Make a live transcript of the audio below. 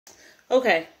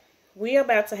Okay, we are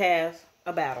about to have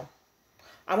a battle.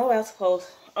 I'm about to post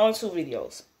only 2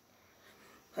 videos.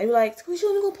 Are you like, was you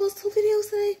only gonna post 2 videos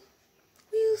today?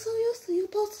 We were so used to you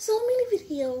posting so many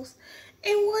videos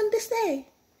in one day.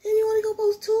 And you only gonna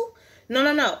post 2?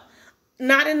 No.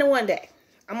 Not in the one day.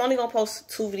 I'm only gonna post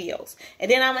 2 videos.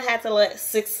 And then I'm gonna have to let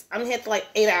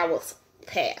 8 hours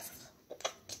pass.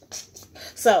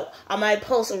 So I might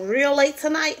post real late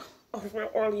tonight or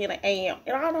real early in the AM.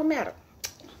 It all don't matter.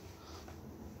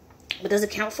 But does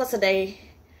it count for today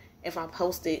if I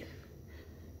post it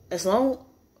as long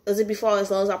as I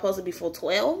post it before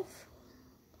 12?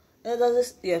 Yeah,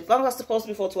 as long as it's supposed to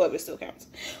be before 12, it still counts.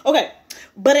 Okay,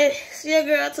 but it's your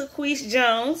girl Taquisha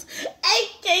Jones,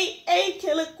 aka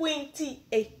Killer Queen T,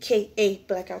 aka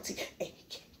Blackout T,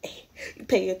 aka. You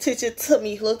pay attention to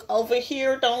me. Look over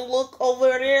here. Don't look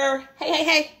over there.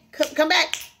 Hey. Come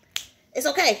back. It's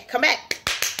okay. Come back.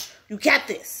 You got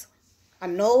this. I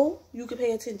know you can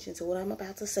pay attention to what I'm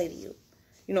about to say to you.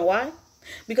 You know why?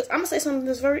 Because I'm going to say something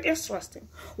that's very interesting,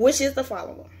 which is the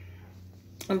following.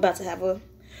 We about to have a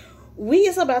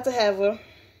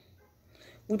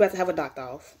doctor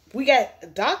off. We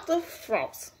got Dr.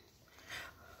 Frost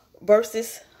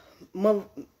versus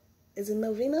is it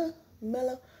Melvina?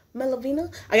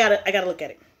 Melvina? I gotta look at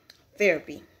it.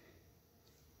 Therapy.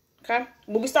 Okay?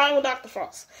 We'll be starting with Dr.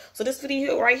 Frost. So this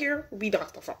video right here will be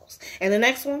Dr. Frost. And the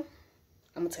next one,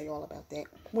 I'm gonna tell you all about that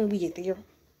when we get there.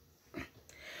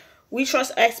 We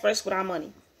trust experts with our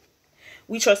money.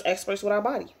 We trust experts with our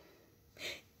body.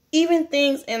 Even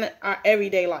things in our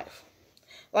everyday life.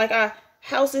 Like our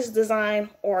house's design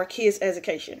or our kids'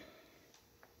 education.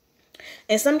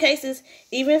 In some cases,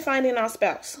 even finding our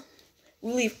spouse.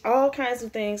 We leave all kinds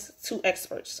of things to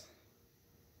experts.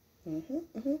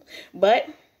 But,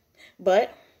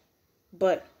 what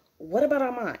about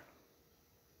our mind?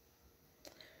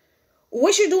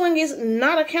 What you're doing is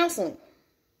not a counseling.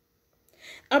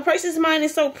 A person's mind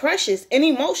is so precious and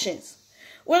emotions.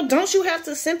 Well, don't you have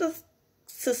to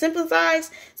sympathize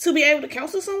to be able to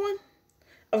counsel someone?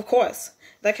 Of course,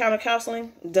 that kind of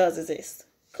counseling does exist.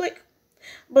 Click.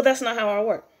 But that's not how I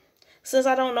work. Since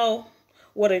I don't know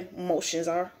what emotions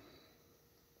are,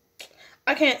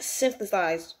 I can't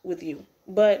sympathize with you,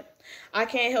 but I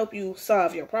can't help you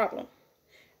solve your problem.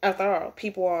 After all,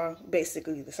 people are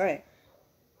basically the same.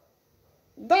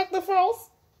 Dr. Frost,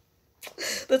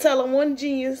 the tell him one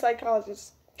genius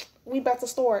psychologist. We about to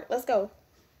start. Let's go.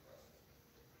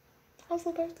 I'm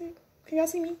so thirsty. Can y'all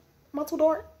see me? Am I too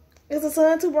dark? Is the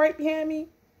sun too bright behind me?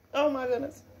 Oh my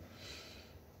goodness.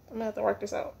 I'm gonna have to work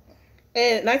this out.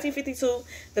 In 1952,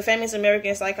 the famous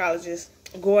American psychologist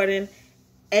Gordon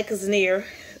Exner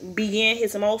began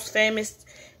his most famous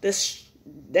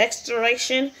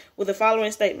declaration with the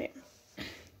following statement.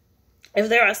 If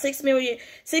there are 6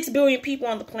 billion people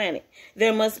on the planet,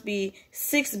 there must be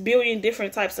 6 billion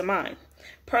different types of mind,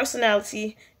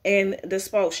 personality, and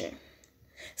disposition.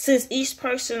 Since each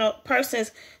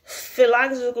person's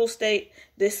physiological state,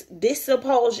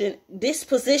 disposition,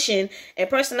 and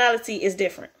personality is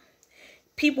different.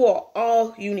 People are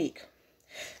all unique.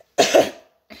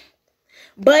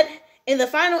 But in the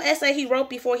final essay he wrote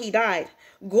before he died,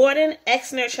 Gordon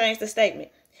Exner changed the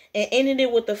statement and ended it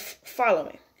with the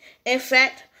following. In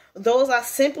fact, those are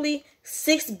simply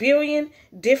 6 billion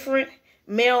different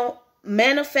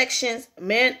manifestations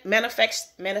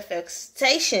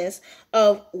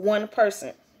of one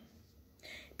person.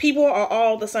 People are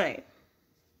all the same.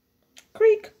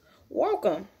 Creek,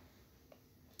 welcome.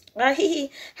 Hi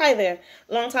there.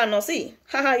 Long time no see.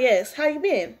 Haha, yes. How you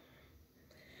been?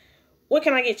 What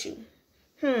can I get you?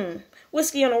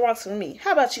 Whiskey on the rocks for me.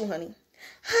 How about you, honey?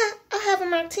 Hi, I'll have a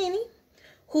martini.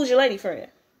 Who's your lady friend?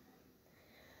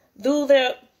 Through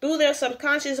their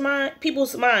subconscious mind,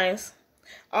 people's minds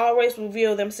always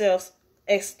reveal themselves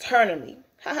externally.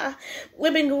 Haha,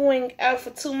 we've been going out for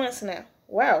 2 months now.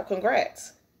 Wow,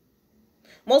 congrats.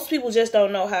 Most people just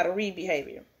don't know how to read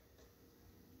behavior.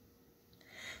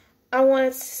 I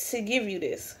wanted to give you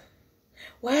this.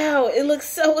 Wow, it looks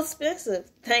so expensive.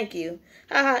 Thank you.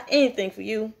 Haha, anything for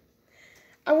you.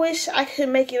 I wish I could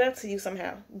make it up to you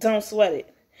somehow. Don't sweat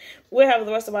it. We'll have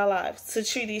the rest of our lives to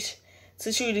treat each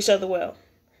other well.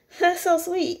 That's so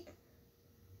sweet.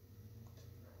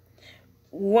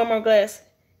 One more glass.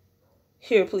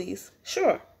 Here, please.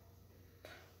 Sure.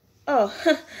 Oh,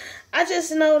 I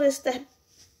just noticed that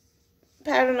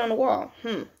pattern on the wall.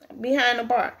 Behind the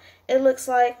bar. It looks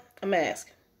like a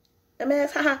mask. A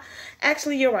mask? Haha.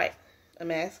 Actually, you're right. A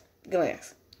mask.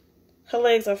 Glass. Her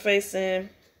legs are facing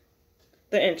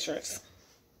the entrance.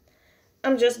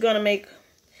 I'm just gonna make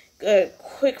a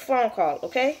quick phone call,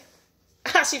 okay?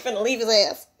 She finna leave his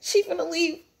ass. She finna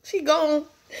leave. She gone.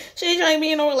 She ain't trying to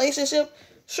be in a relationship.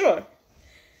 Sure.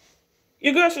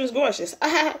 Your girlfriend's gorgeous.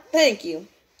 Thank you.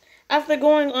 After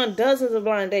going on dozens of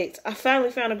blind dates, I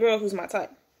finally found a girl who's my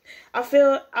type. I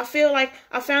feel like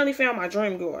I finally found my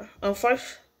dream girl.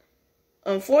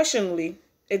 Unfortunately,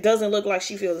 it doesn't look like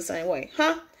she feels the same way.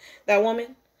 Huh? That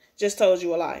woman just told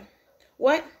you a lie.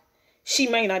 What? She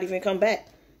may not even come back.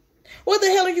 What the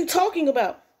hell are you talking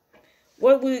about?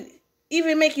 What would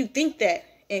even make you think that?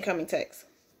 Incoming text.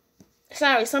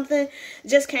 Sorry, something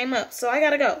just came up, so I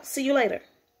gotta go. See you later.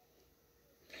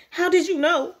 How did you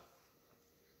know?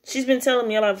 She's been telling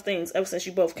me a lot of things ever since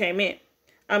you both came in.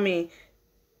 I mean,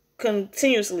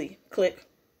 continuously. Click.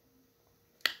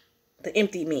 The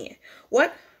empty man.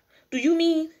 What do you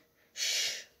mean?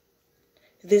 Shh.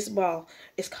 This ball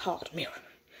is called mirror.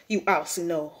 You obviously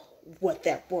know what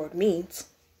that word means.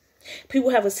 People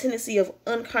have a tendency of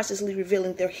unconsciously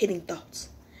revealing their hidden thoughts,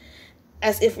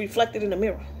 as if reflected in a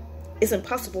mirror. It's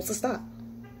impossible to stop.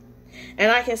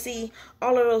 And I can see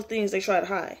all of those things they try to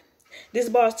hide. This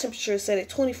bar's temperature is set at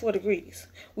 24 degrees.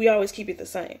 We always keep it the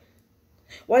same.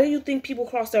 Why do you think people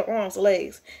cross their arms or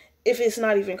legs if it's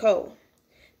not even cold?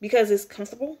 Because it's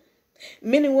comfortable?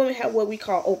 Men and women have what we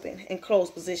call open and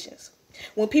closed positions.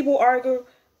 When people argue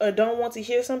or don't want to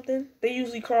hear something, they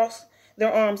usually cross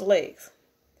their arms or legs.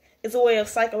 It's a way of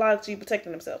psychologically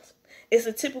protecting themselves. It's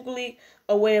typically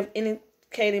a way of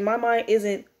indicating my mind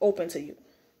isn't open to you.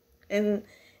 And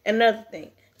another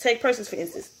thing, take purses for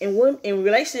instance. In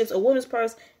relationships, a woman's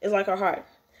purse is like her heart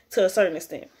to a certain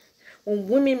extent. When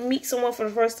women meet someone for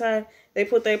the first time, they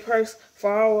put their purse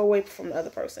far away from the other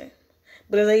person.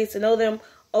 But as they get to know them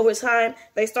over time,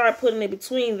 they start putting it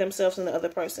between themselves and the other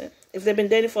person. If they've been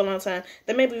dating for a long time,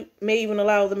 they may even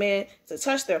allow the man to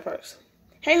touch their purse.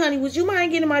 Hey, honey, would you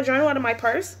mind getting my journal out of my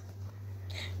purse?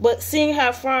 But seeing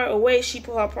how far away she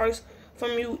put her purse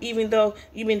from you, even though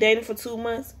you've been dating for 2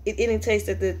 months, it indicates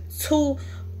that the two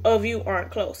of you aren't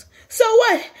close. So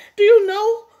what? Do you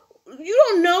know? You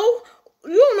don't know?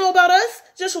 You don't know about us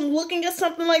just from looking at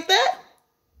something like that?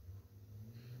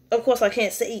 Of course, I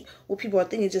can't say what people are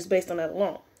thinking just based on that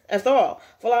alone. After all,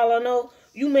 for all I know,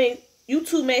 you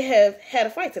two may have had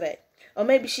a fight today. Or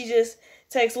maybe she just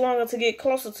takes longer to get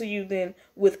closer to you than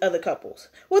with other couples.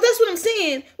 Well, that's what I'm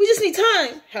saying. We just need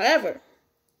time. However,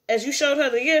 as you showed her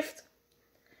the gift,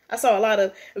 I saw a lot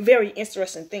of very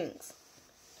interesting things.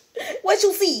 What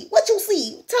you see? What you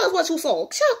see? Tell us what you saw.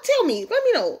 Tell me. Let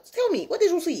me know. Tell me. What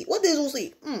did you see? What did you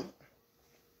see?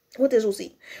 What did you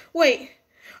see? Wait,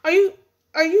 are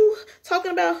you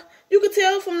talking about, you could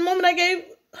tell from the moment I gave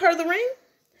her the ring?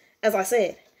 As I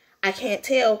said, I can't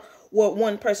tell what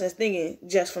one person is thinking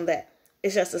just from that.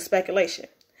 It's just a speculation.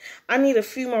 I need a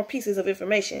few more pieces of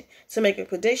information to make a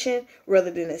prediction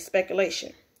rather than a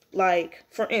speculation. Like,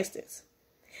 for instance,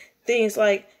 things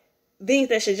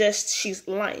that suggest she's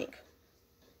lying.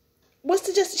 What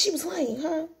suggested she was lying,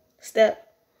 huh?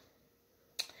 Step.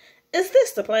 Is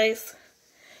this the place?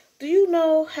 Do you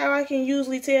know how I can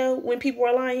usually tell when people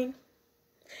are lying?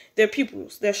 Their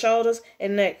pupils, their shoulders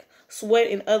and neck,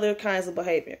 sweat, and other kinds of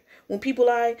behavior. When people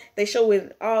lie, they show it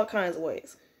in all kinds of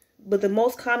ways. But the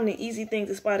most common and easy thing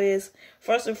to spot is,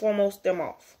 first and foremost, their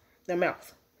mouth.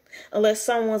 Unless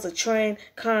someone's a trained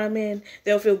con man,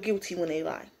 they'll feel guilty when they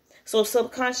lie. So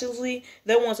subconsciously,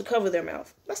 they want to cover their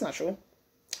mouth. That's not true.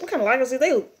 What kind of liars are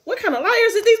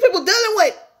these people dealing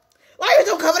with? Liars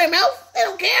don't cover their mouth. They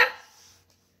don't care.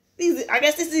 I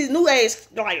guess this is these new age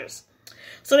liars.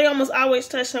 So they almost always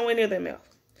touch somewhere near their mouth.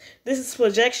 This is a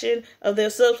projection of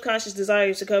their subconscious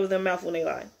desire to cover their mouth when they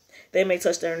lie. They may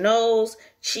touch their nose,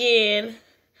 chin,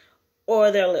 or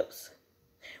their lips.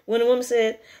 When a woman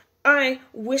said, I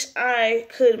wish I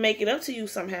could make it up to you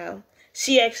somehow,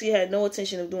 she actually had no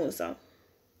intention of doing so.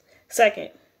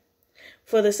 Second,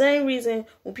 for the same reason,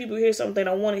 when people hear something they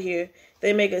don't want to hear,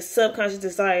 they make a subconscious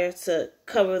desire to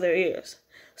cover their ears.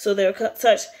 So they'll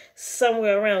touch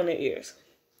somewhere around their ears.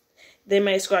 They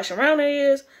may scratch around their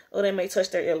ears, or they may touch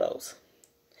their earlobes,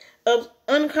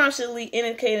 unconsciously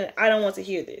indicating, I don't want to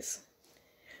hear this.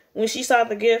 When she saw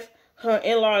the gift, her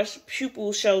enlarged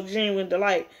pupils showed genuine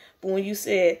delight. But when you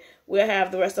said, we'll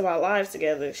have the rest of our lives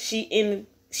together, she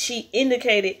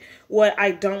indicated what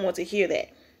I don't want to hear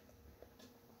that.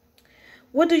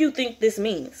 What do you think this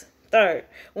means? Third,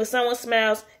 when someone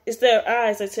smiles, it's their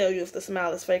eyes that tell you if the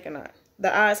smile is fake or not.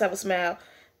 The eyes have a smile.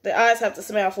 The eyes have to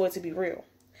smile for it to be real.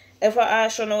 If her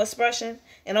eyes show no expression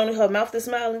and only her mouth is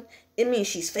smiling, it means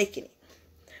she's faking it.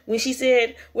 When she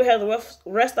said, we'll have the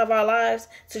rest of our lives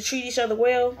to treat each other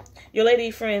well, your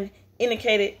lady friend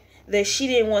indicated that she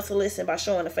didn't want to listen by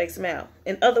showing a fake smile.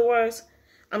 In other words,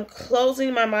 I'm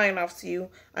closing my mind off to you.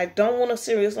 I don't want a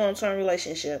serious long-term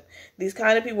relationship. These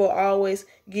kind of people are always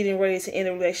getting ready to end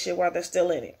a relationship while they're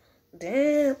still in it.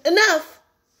 Damn. Enough!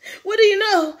 What do you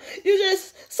know? You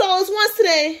just saw us once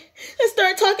today and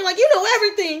started talking like you know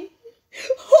everything.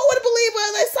 Who would believe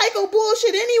all that psycho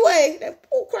bullshit anyway? That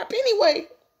bull crap anyway.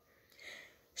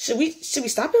 Should we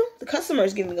stop him? The customer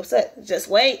is getting upset. Just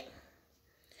wait.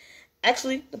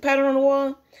 Actually, the pattern on the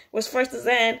wall was first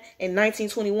designed in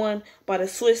 1921 by the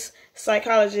Swiss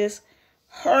psychologist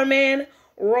Hermann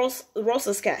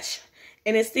Rosaskas,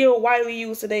 and is still widely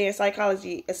used today in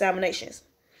psychology examinations.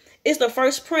 It's the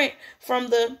first print from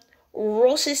the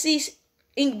Rosaskas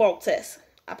ink bulk test.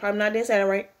 I probably didn't say that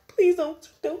right. Please don't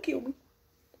kill me.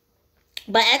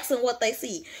 By asking what they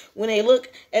see when they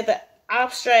look at the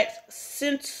abstract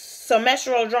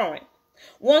symmetrical drawing,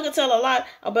 one can tell a lot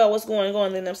about what's going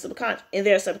on in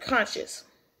their subconscious.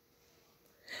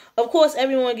 Of course,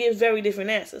 everyone gives very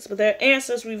different answers, but their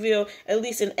answers reveal at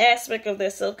least an aspect of their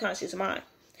subconscious mind.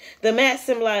 The mask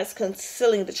symbolizes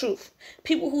concealing the truth.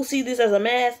 People who see this as a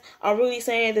mask are really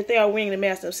saying that they are wearing the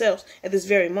mask themselves at this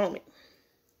very moment.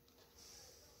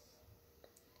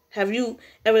 Have you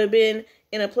ever been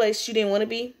in a place you didn't want to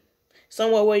be?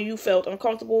 Somewhere where you felt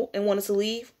uncomfortable and wanted to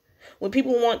leave? When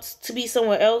people want to be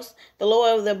somewhere else, the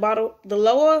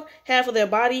lower half of their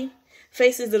body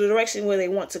faces the direction where they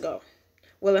want to go.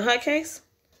 Well, in her case,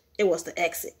 it was the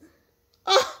exit.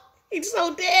 Oh, he's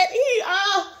so dead.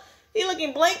 He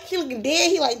looking blank. He looking dead.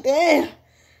 He like, damn,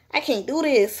 I can't do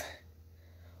this.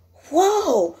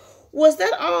 Whoa, was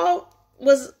that all?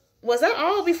 Was that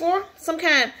all before? Some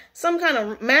kind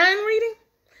of mind reading?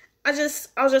 I'll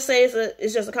just say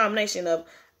it's just a combination of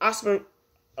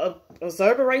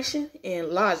observation and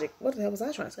logic. What the hell was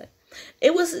I trying to say?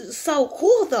 It was so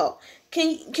cool though.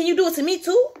 Can you do it to me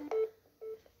too?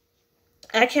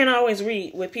 I can't always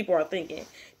read what people are thinking.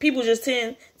 People just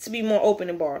tend to be more open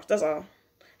in bars. That's all.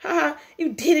 Haha,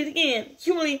 you did it again.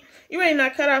 You really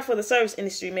not cut out for the service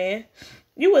industry, man.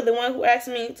 You were the one who asked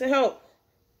me to help.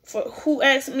 Who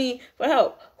asked me for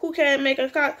help? Who can't even make a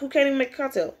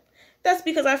cocktail? That's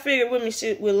because I figured women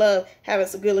would love having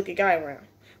some good looking guy around.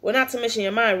 Well, not to mention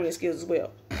your mind reading skills as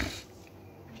well.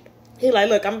 He like,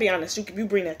 look, I'm gonna be honest. You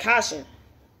bring that caution.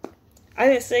 I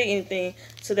didn't say anything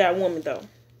to that woman though.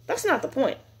 That's not the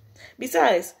point.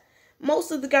 Besides,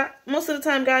 most of the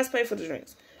time guys pay for the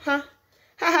drinks. Huh?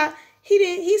 Haha.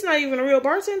 He's not even a real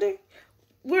bartender.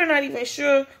 We're not even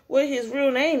sure what his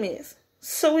real name is.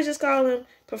 So we just call him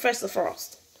Professor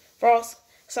Frost. Frost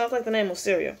sounds like the name of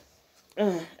cereal.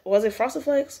 Was it Frosted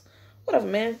Flakes? Whatever,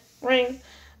 man. Ring.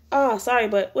 Sorry,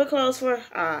 but we're closed for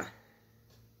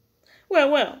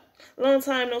Well, long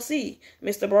time no see,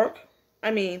 Mr. Burke.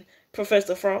 I mean,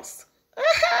 Professor Frost. No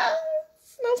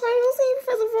time no see,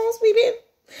 Professor Frost. We've been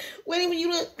waiting for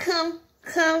you to come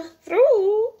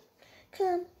through.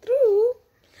 Come through.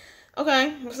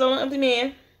 Okay, I'm still an empty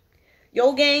man.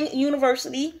 Yo Gang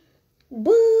University.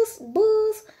 Buzz.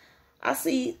 I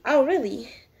see. Oh, really?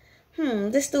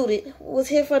 This student was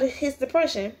here for his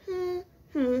depression.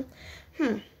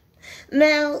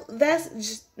 Now that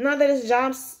it's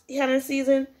job hunting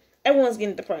season, everyone's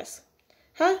getting depressed.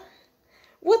 Huh?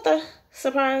 What the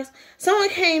surprise? Someone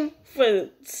came for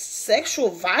sexual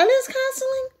violence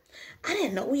counseling? I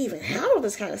didn't know we even handled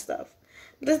this kind of stuff.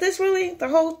 Is this really the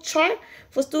whole chart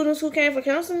for students who came for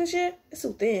counseling and shit? It's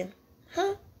so thin.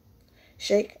 Huh?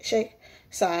 Shake,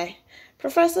 sigh.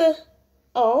 Professor,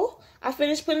 I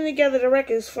finished putting together the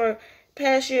records for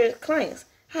past year clients.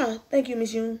 Huh, thank you,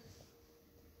 Miss Yoon.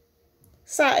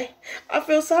 Sigh. I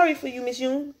feel sorry for you, Miss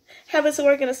Yoon. Having to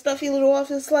work in a stuffy little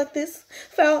office like this,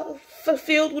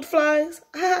 filled with flies.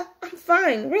 I'm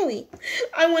fine, really.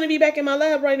 I want to be back in my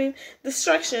lab writing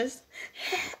distractions.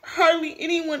 Hardly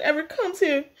anyone ever comes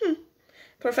here.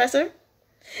 Professor,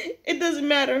 it doesn't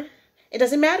matter. It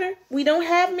doesn't matter. We don't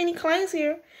have many clients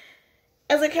here.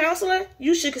 As a counselor,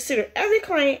 you should consider every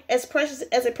client as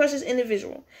a precious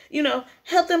individual.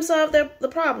 Help them solve the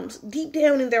problems deep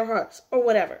down in their hearts or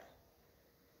whatever.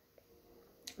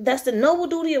 That's the noble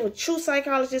duty of a true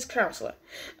psychologist counselor.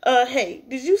 Hey,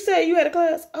 did you say you had a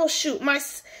class? Oh, shoot, my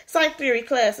psych theory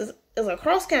class is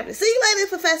across campus. See you later,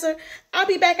 Professor. I'll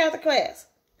be back after class.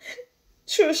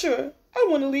 Sure. I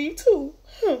want to leave, too.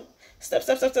 Step.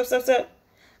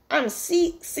 I'm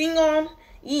Singom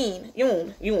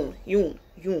Yoon,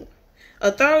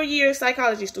 a third-year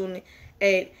psychology student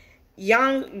at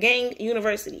Yanggang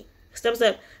University.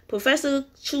 Step. Professor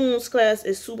Chun's class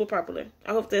is super popular.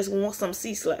 I hope there's some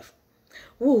seats left.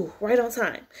 Woo, right on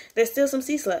time. There's still some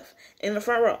seats left in the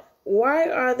front row. Why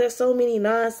are there so many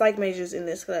non-psych majors in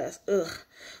this class? Ugh.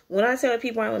 When I tell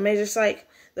people I'm a major psych,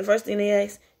 the first thing they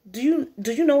ask, do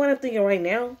you know what I'm thinking right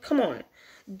now? Come on.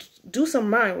 Do some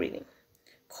mind reading.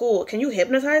 Cool. Can you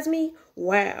hypnotize me?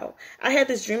 Wow. I had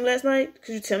this dream last night.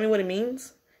 Could you tell me what it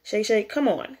means? Shake, shake. Come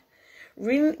on.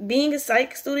 Being a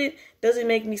psych student doesn't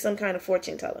make me some kind of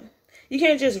fortune teller. You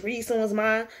can't just read someone's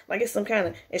mind like it's some kind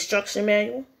of instruction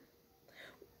manual.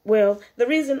 Well, the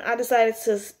reason I decided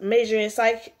to major in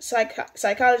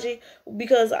psychology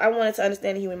because I wanted to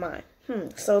understand the human mind.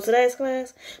 So today's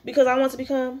class, because I want to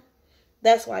become,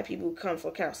 that's why people come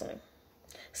for counseling.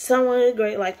 Someone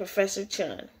great like Professor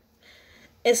Chun.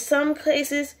 In some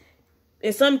cases,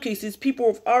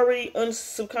 people are already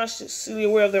subconsciously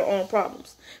aware of their own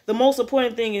problems. The most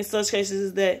important thing in such cases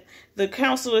is that the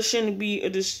counselor shouldn't be a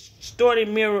distorted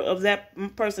mirror of that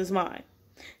person's mind.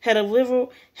 Head of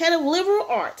liberal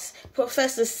arts,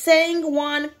 Professor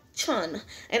Sang-Won Chun,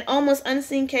 an almost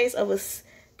unseen case of a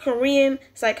Korean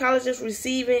psychologist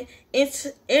receiving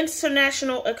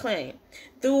international acclaim.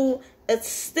 Through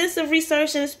extensive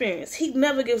research and experience, he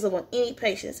never gives up on any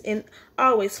patients and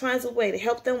always finds a way to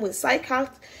help them with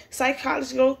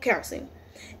psychological counseling.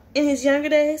 In his younger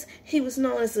days, he was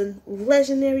known as a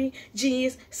legendary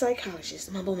genius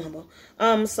psychologist. Mumble.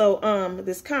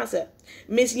 This concept.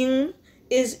 Miss Yoon,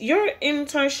 is your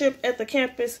internship at the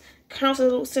campus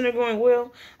counseling center going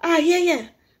well? Yeah.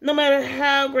 No matter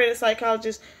how great a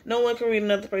psychologist, no one can read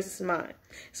another person's mind.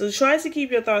 So try to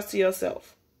keep your thoughts to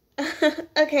yourself.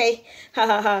 Okay. Ha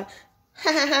ha ha.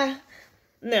 Ha ha ha.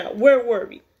 Now, where were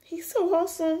we? He's so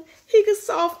awesome. He could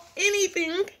solve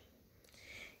anything.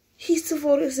 He's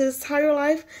devoted his entire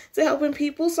life to helping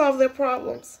people solve their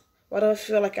problems. Why do I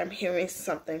feel like I'm hearing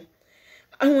something?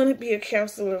 I want to be a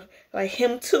counselor like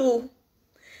him too.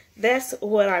 That's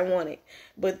what I wanted,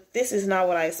 but this is not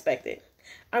what I expected.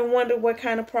 I wonder what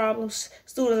kind of problems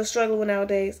students are struggling with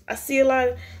nowadays. I see a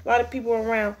lot of people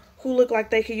around who look like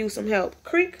they could use some help.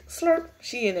 Creak, slurp,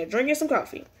 she in there drinking some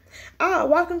coffee.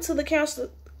 Welcome to the counselor.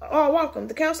 Welcome.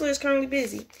 The counselor is currently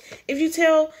busy. If you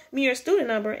tell me your student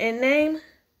number and name,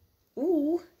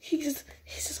 he just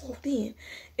walked in.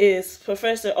 Is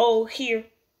Professor O here?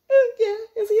 Yeah,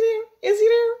 is he there? Is he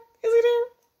there? Is he there?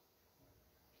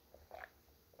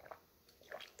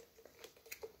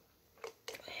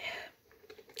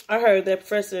 I heard that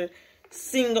Professor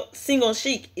Single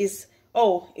Chic is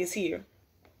here.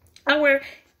 How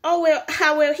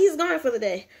well, he's gone for the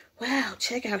day. Wow,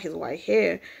 check out his white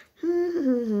hair.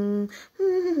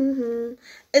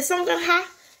 Is someone hot?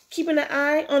 Keeping an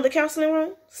eye on the counseling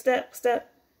room. Step.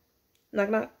 Knock,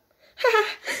 knock.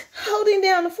 Holding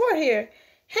down the fort here.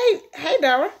 Hey,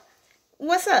 Dara.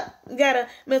 What's up? Got a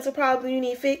mental problem you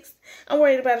need fixed? I'm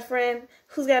worried about a friend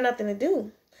who's got nothing to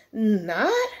do.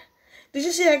 Not? Did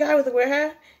you see that guy with the weird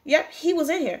hair? Yep, he was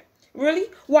in here. Really?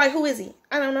 Why, who is he?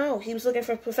 I don't know. He was looking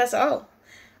for Professor O.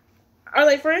 Are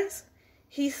they friends?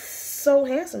 He's so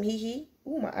handsome. He.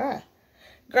 Ooh, my eye.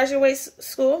 Graduate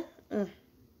school?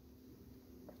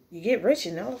 You get rich,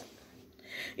 you know.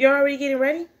 You're already getting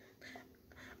ready?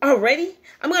 Already?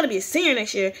 I'm going to be a senior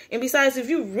next year. And besides, if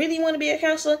you really want to be a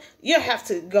counselor, you'll have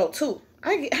to go too.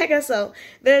 I guess so.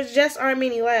 There just aren't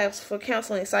many labs for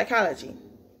counseling psychology.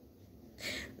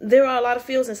 There are a lot of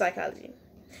fields in psychology.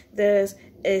 There's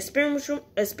experimental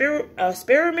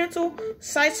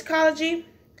psychology,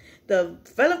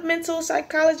 developmental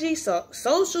psychology,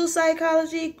 social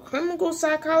psychology, criminal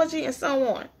psychology, and so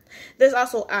on. There's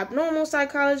also abnormal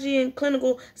psychology and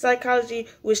clinical psychology,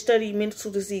 which study mental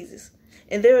diseases.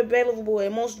 And they're available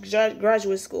at most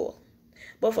graduate schools.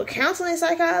 But for counseling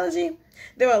psychology,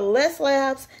 there are less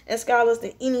labs and scholars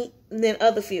than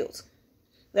other fields.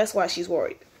 That's why she's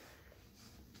worried.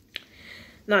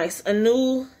 Nice. A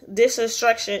new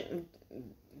dissertation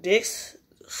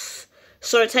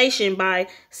by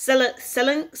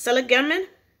Seligman.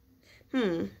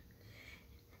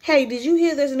 Hey, did you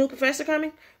hear there's a new professor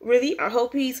coming? Really? I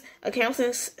hope he's a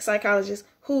counseling psychologist.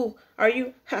 Who are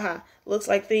you? Haha. Looks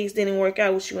like things didn't work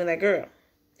out with you and that girl.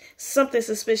 Something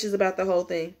suspicious about the whole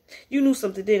thing. You knew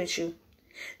something, didn't you?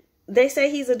 They say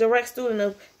he's a direct student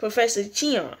of Professor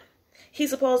Cheon. He's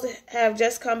supposed to have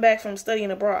just come back from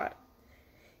studying abroad.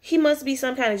 He must be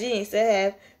some kind of genius to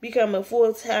have become a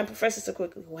full-time professor so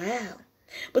quickly. Wow.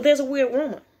 But there's a weird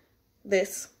rumor.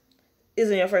 This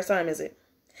isn't your first time, is it?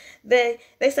 They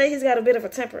say he's got a bit of a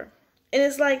temper. And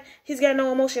it's like he's got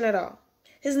no emotion at all.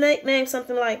 His nickname's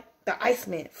something like the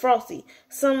Iceman, Frosty.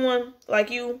 Someone like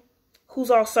you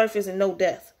who's all surface and no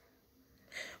depth.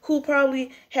 Who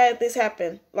probably had this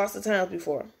happen lots of times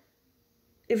before.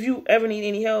 If you ever need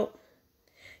any help,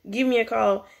 give me a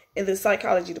call in the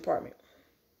psychology department.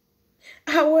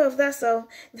 Well, if that's so,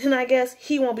 then I guess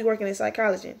he won't be working in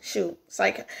psychology.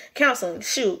 Counseling.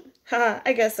 Haha,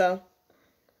 I guess so.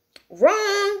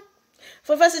 Wrong.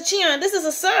 Professor Chion, this is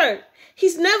absurd.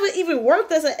 He's never even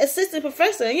worked as an assistant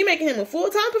professor, and you're making him a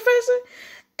full-time professor?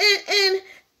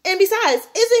 And besides,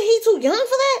 isn't he too young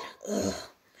for that? Ugh.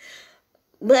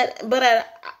 But at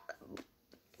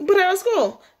our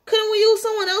school, couldn't we use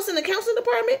someone else in the counseling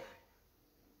department?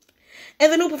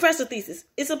 And the new professor thesis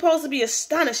is supposed to be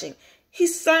astonishing.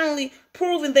 He's certainly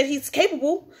proven that he's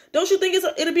capable. Don't you think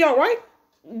it'll be all right?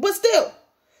 But still,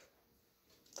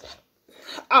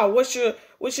 what you're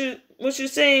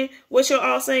saying, what you're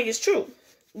all saying is true.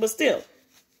 But still,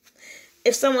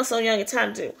 if someone so young and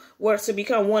talented were to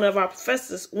become one of our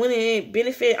professors, wouldn't it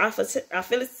benefit our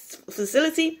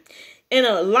facility in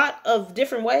a lot of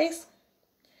different ways?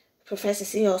 Professor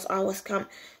Seals always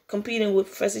competing with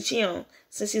Professor Chion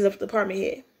since she's a department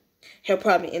head. He'll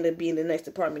probably end up being the next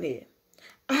department head.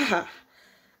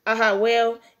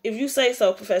 Well, if you say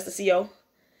so, Professor CO.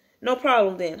 No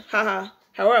problem then.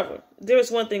 However, there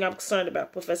is one thing I'm concerned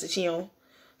about, Professor Chion.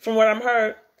 From what I've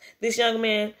heard, this young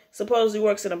man supposedly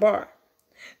works in a bar.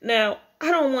 Now,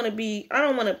 I don't want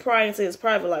to pry into his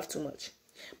private life too much.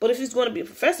 But if he's going to be a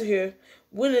professor here,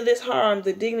 wouldn't this harm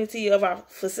the dignity of our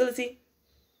facility?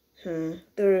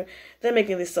 They're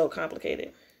making this so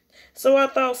complicated. So I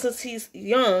thought, since he's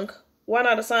young, why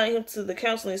not assign him to the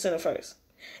counseling center first,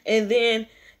 and then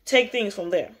take things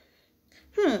from there?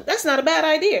 That's not a bad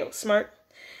idea, Smirk.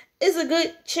 It's a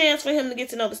good chance for him to get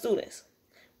to know the students.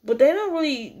 But they don't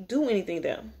really do anything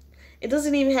there. It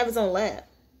doesn't even have its own lab.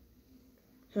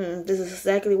 This is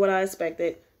exactly what I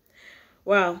expected.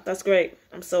 Wow, that's great.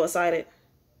 I'm so excited.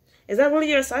 Is that really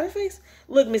your excited face?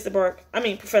 Look,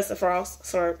 Professor Frost,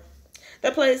 sir.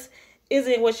 That place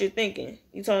isn't what you're thinking.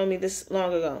 You told me this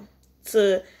long ago.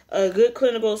 To a good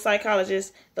clinical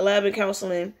psychologist, the lab and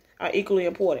counseling are equally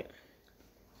important.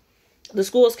 The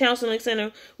school's counseling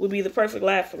center would be the perfect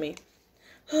lab for me.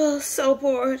 Oh, so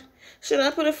bored. Should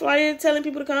I put a flyer telling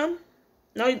people to come?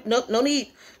 No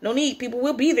need. No need. People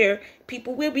will be there.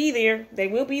 People will be there. They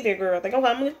will be there, girl. Think I'm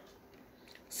coming.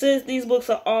 Since these books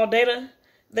are all data,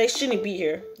 they shouldn't be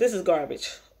here. This is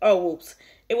garbage. Oh, whoops.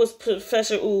 It was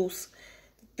Professor Oo's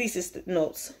thesis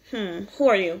notes. Who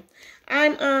are you?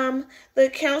 I'm, the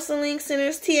counseling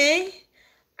center's TA.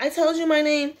 I told you my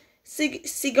name,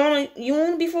 Sigona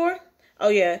Yoon, before? Oh,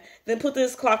 yeah. Then put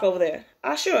this clock over there.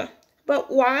 Sure.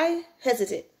 But why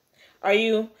hesitate? Are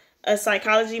you a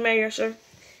psychology major, sir?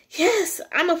 Yes,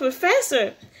 I'm a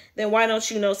professor. Then why don't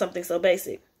you know something so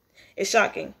basic? It's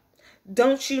shocking.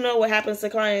 Don't you know what happens to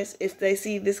clients if they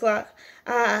see this clock?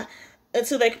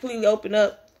 Until they completely open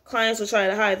up, clients will try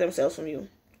to hide themselves from you.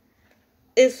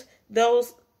 If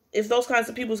those kinds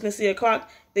of people can see a clock,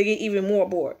 they get even more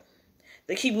bored.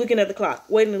 They keep looking at the clock,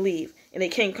 waiting to leave, and they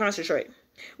can't concentrate.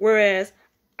 Whereas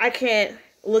I can't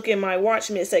look in my watch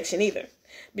midsection either,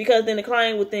 because then the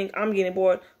client would think I'm getting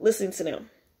bored listening to them.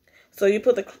 So you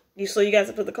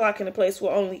guys put the clock in a place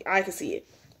where only I can see it.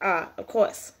 Of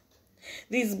course.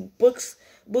 These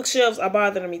bookshelves are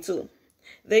bothering me too.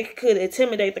 They could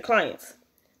intimidate the clients.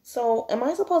 So am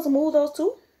I supposed to move those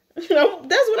too? That's what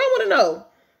I want to know.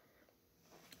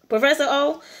 Professor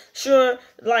O sure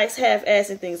likes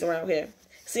half-assing things around here,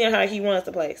 seeing how he runs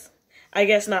the place. I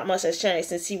guess not much has changed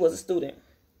since he was a student.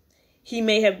 He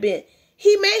may have been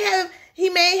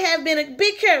a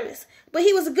bit careless, but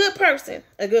he was a good person.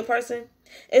 A good person?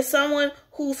 If someone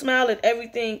who smiled at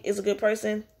everything is a good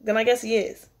person, then I guess he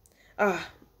is.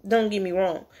 Don't get me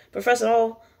wrong. Professor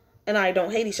O and I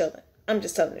don't hate each other. I'm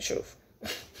just telling the truth.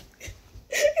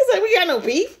 It's like, we got no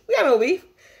beef.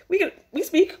 We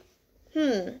speak.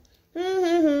 What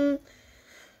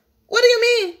do you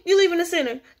mean you leaving the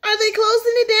center? Are they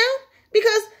closing it down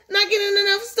because not getting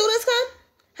enough students come?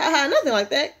 Nothing like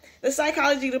that. The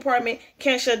psychology department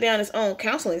can't shut down its own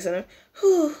counseling center.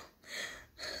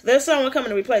 There's someone coming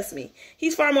to replace me.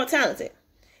 He's far more talented.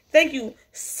 Thank you,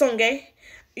 Songe.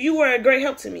 You were a great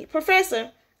help to me.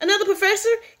 Professor? Another professor?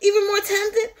 Even more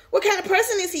talented? What kind of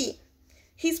person is he?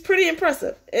 He's pretty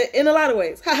impressive in a lot of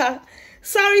ways.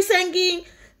 Sorry, Senge.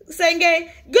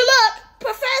 Good luck,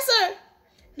 Professor.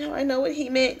 Now I know what he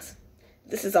meant.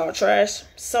 This is all trash.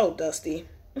 So dusty.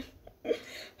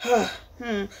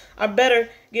 I better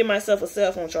get myself a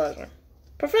cell phone charger.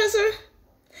 Professor,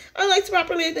 I'd like to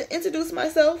properly introduce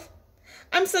myself.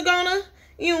 I'm Sagona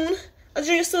Yoon, a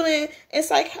junior student in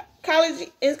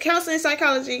counseling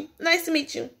psychology. Nice to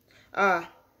meet you.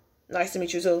 Nice to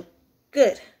meet you too.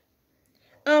 Good.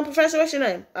 Professor, what's your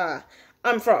name?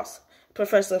 I'm Frost.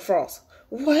 Professor Frost.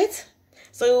 What?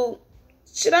 So,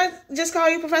 should I just call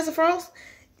you Professor Frost?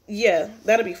 Yeah,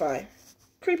 that'll be fine.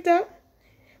 Creeped out?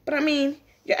 But I mean,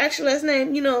 your actual last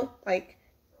name, like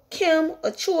Kim,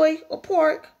 or Choi, or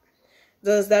Park.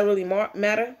 Does that really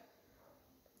matter?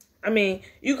 I mean,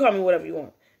 you call me whatever you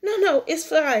want. No, it's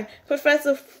fine.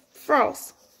 Professor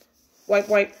Frost. Wipe,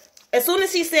 wipe. As soon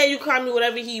as he said you call me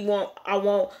whatever he want,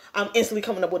 I'm instantly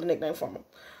coming up with a nickname for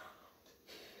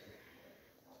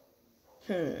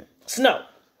him. Snow.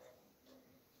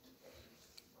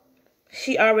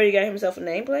 He already got himself a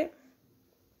nameplate.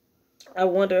 I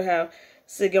wonder how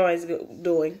Sigourney's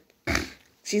doing.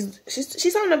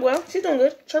 She's on up well. She's doing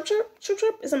good. Chirp, chirp, chirp,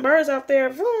 chirp. There's some birds out there.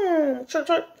 Vroom. Chirp,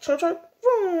 chirp, chirp, chirp.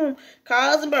 Vroom.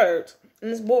 Cars and birds.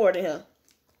 And it's bored in here.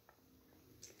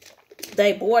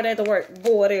 They bored at the work.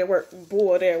 Bored at work.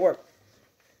 Bored at work.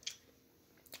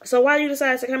 So why you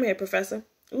decide to come here, Professor?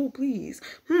 Ooh, please.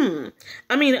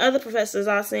 I mean, other professors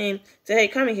are saying to, hey,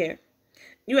 coming here.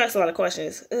 You ask a lot of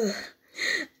questions. Ugh.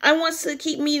 I want to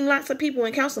keep meeting lots of people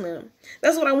and counseling them.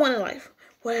 That's what I want in life.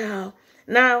 Wow.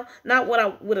 Now, not what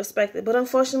I would have expected, but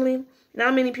unfortunately,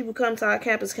 not many people come to our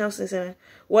campus counseling center.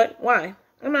 What? Why?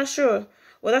 I'm not sure.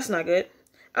 Well, that's not good.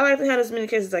 I like to handle as many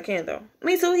cases as I can, though.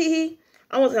 Me too, hee hee.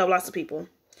 I want to help lots of people.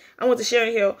 I want to share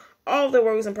and heal all of their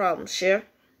worries and problems. Share?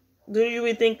 Do you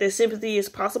really think that sympathy is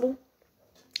possible?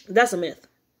 That's a myth.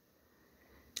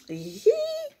 Yee.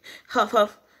 Huff,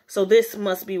 huff. So this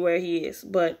must be where he is.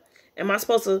 But am I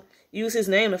supposed to use his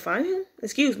name to find him?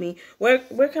 Excuse me. Where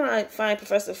can I find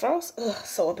Professor Frost? Ugh,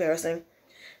 so embarrassing.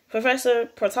 Professor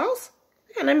Protos?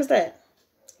 What kind of name is that?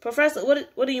 Professor,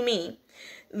 what do you mean?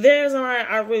 There's a line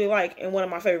I really like in one of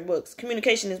my favorite books.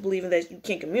 Communication is believing that you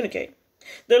can communicate.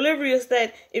 Delivery is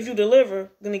that if you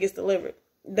deliver, then it gets delivered.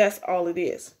 That's all it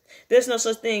is. There's no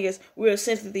such thing as real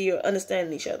sympathy or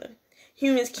understanding each other.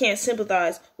 Humans can't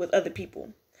sympathize with other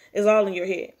people. It's all in your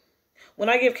head. When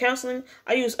I give counseling,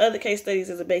 I use other case studies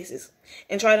as a basis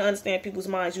and try to understand people's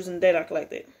minds using the data I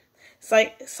collected.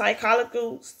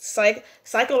 Psychological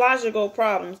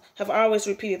problems have always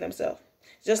repeated themselves,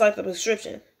 just like the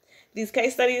prescription. These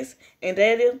case studies and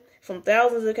data from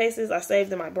thousands of cases I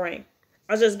saved in my brain.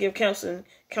 I just give counseling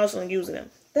using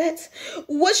them. That's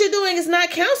what you're doing is not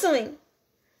counseling.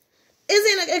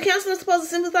 Isn't a counselor supposed to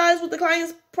sympathize with the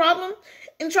client's problem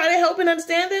and try to help and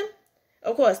understand them?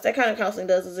 Of course, that kind of counseling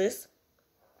does exist.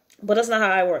 But that's not how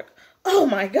I work. Oh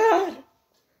my God.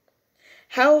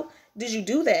 How did you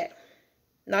do that?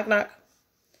 Knock, knock.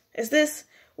 Is this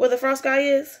where the Frost guy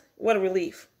is? What a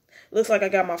relief. Looks like I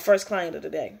got my first client of the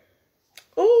day.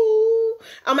 Ooh.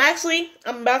 I'm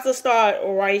about to start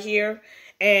right here.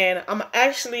 And I know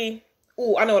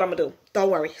what I'm going to do. Don't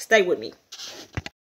worry. Stay with me.